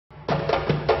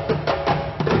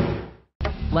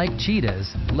Like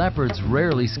cheetahs, leopards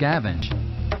rarely scavenge.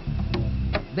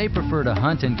 They prefer to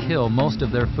hunt and kill most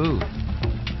of their food.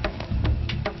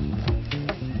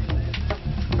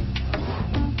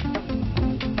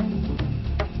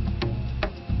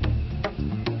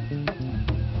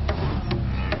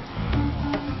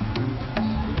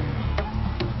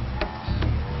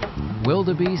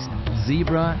 Wildebeest,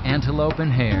 zebra, antelope,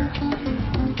 and hare.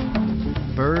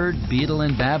 Bird, beetle,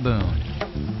 and baboon.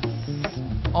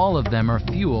 All of them are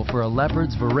fuel for a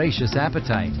leopard's voracious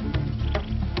appetite.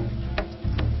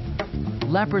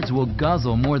 Leopards will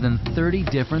guzzle more than 30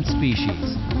 different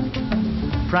species.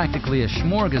 Practically a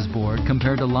smorgasbord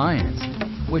compared to lions,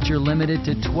 which are limited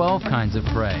to 12 kinds of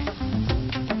prey.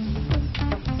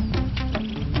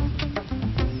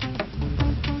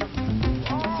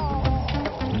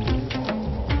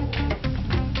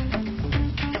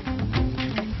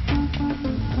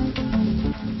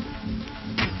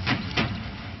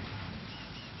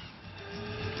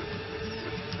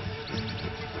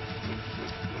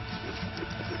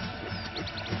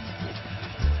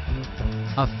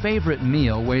 A favorite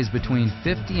meal weighs between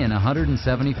 50 and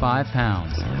 175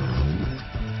 pounds.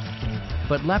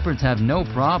 But leopards have no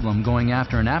problem going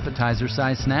after an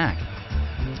appetizer-sized snack.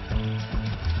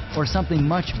 Or something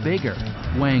much bigger,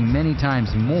 weighing many times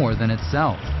more than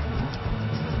itself.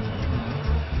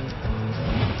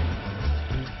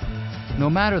 No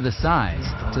matter the size,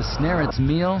 to snare its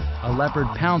meal, a leopard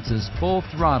pounces full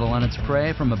throttle on its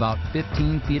prey from about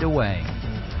 15 feet away,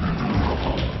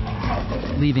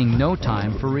 leaving no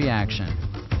time for reaction.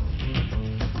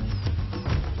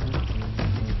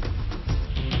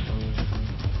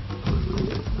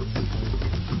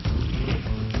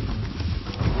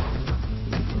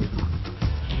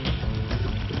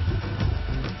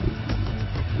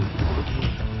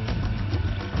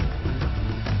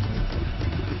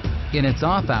 In its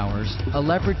off hours, a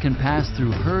leopard can pass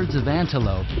through herds of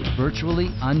antelope virtually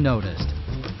unnoticed.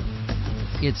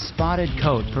 Its spotted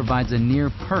coat provides a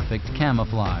near-perfect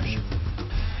camouflage.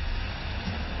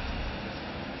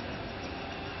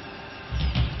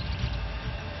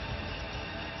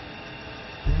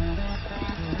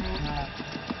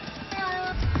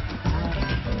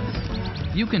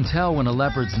 You can tell when a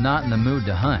leopard's not in the mood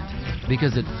to hunt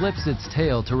because it flips its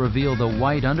tail to reveal the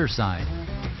white underside,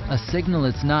 a signal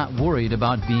it's not worried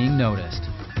about being noticed.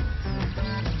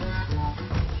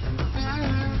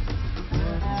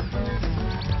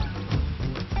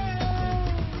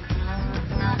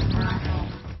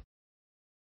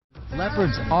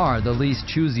 Leopards are the least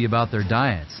choosy about their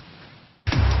diets.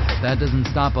 That doesn't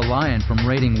stop a lion from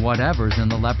raiding whatever's in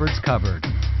the leopard's cupboard.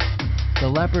 The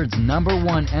leopard's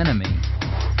 #1 enemy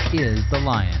is the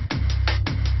lion.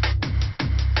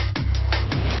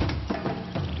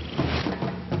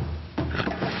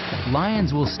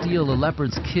 Lions will steal a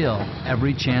leopard's kill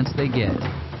every chance they get.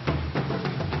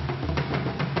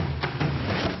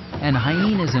 And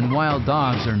hyenas and wild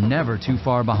dogs are never too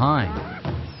far behind.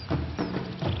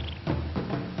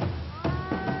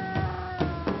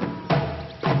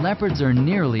 Leopards are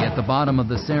nearly at the bottom of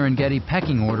the Serengeti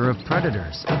pecking order of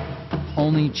predators.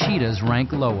 Only cheetahs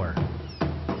rank lower.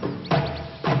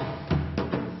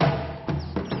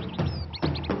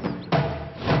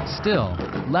 Still,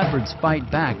 leopards fight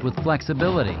back with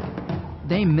flexibility.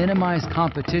 They minimize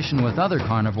competition with other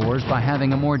carnivores by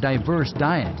having a more diverse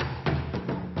diet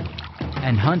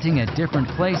and hunting at different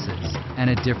places and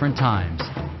at different times.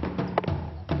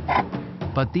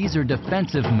 But these are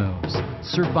defensive moves,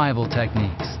 survival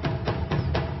techniques.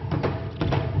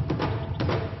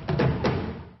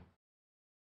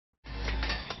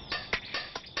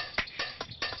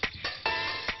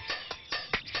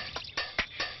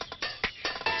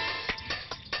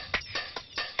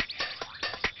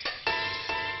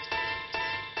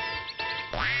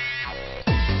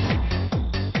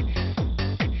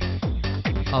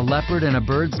 A leopard in a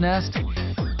bird's nest?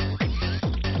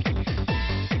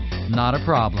 Not a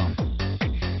problem.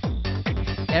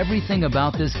 Everything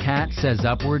about this cat says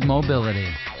upward mobility.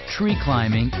 Tree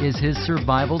climbing is his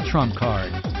survival trump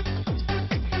card.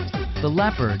 The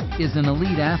leopard is an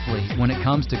elite athlete when it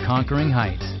comes to conquering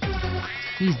heights.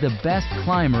 He's the best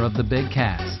climber of the big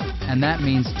cats, and that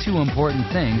means two important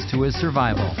things to his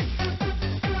survival.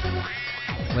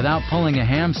 Without pulling a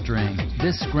hamstring,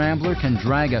 this scrambler can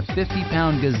drag a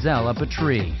 50-pound gazelle up a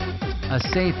tree, a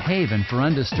safe haven for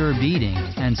undisturbed eating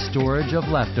and storage of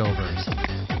leftovers.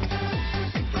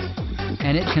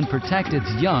 And it can protect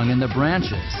its young in the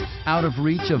branches, out of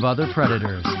reach of other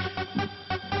predators.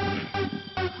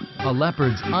 A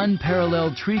leopard's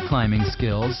unparalleled tree climbing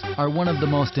skills are one of the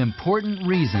most important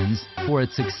reasons for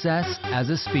its success as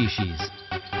a species.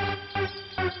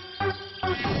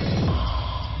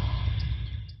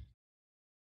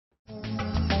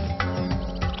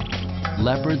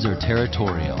 Leopards are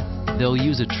territorial. They'll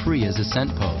use a tree as a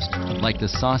scent post, like the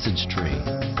sausage tree,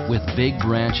 with big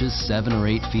branches 7 or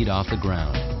 8 feet off the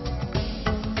ground.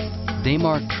 They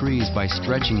mark trees by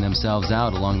stretching themselves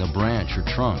out along the branch or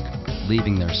trunk,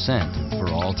 leaving their scent for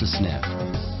all to sniff.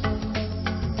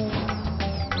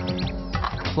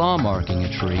 Claw marking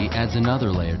a tree adds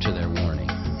another layer to their warning.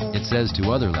 It says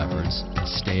to other leopards,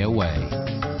 "Stay away."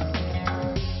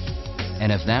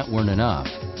 And if that weren't enough,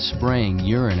 spraying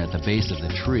urine at the base of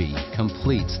the tree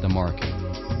completes the marking.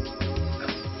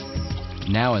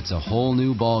 Now it's a whole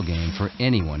new ballgame for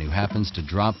anyone who happens to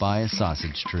drop by a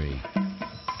sausage tree.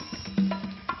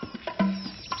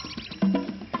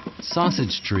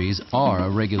 Sausage trees are a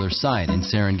regular sight in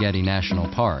Serengeti National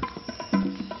Park.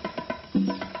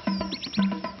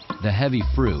 The heavy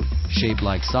fruit, shaped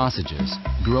like sausages,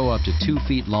 grow up to 2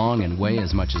 feet long and weigh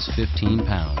as much as 15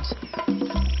 pounds.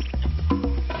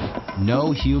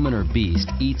 No human or beast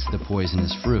eats the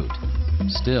poisonous fruit.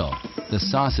 Still, the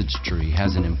sausage tree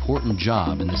has an important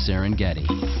job in the Serengeti.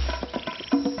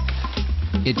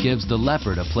 It gives the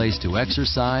leopard a place to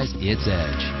exercise its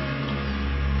edge.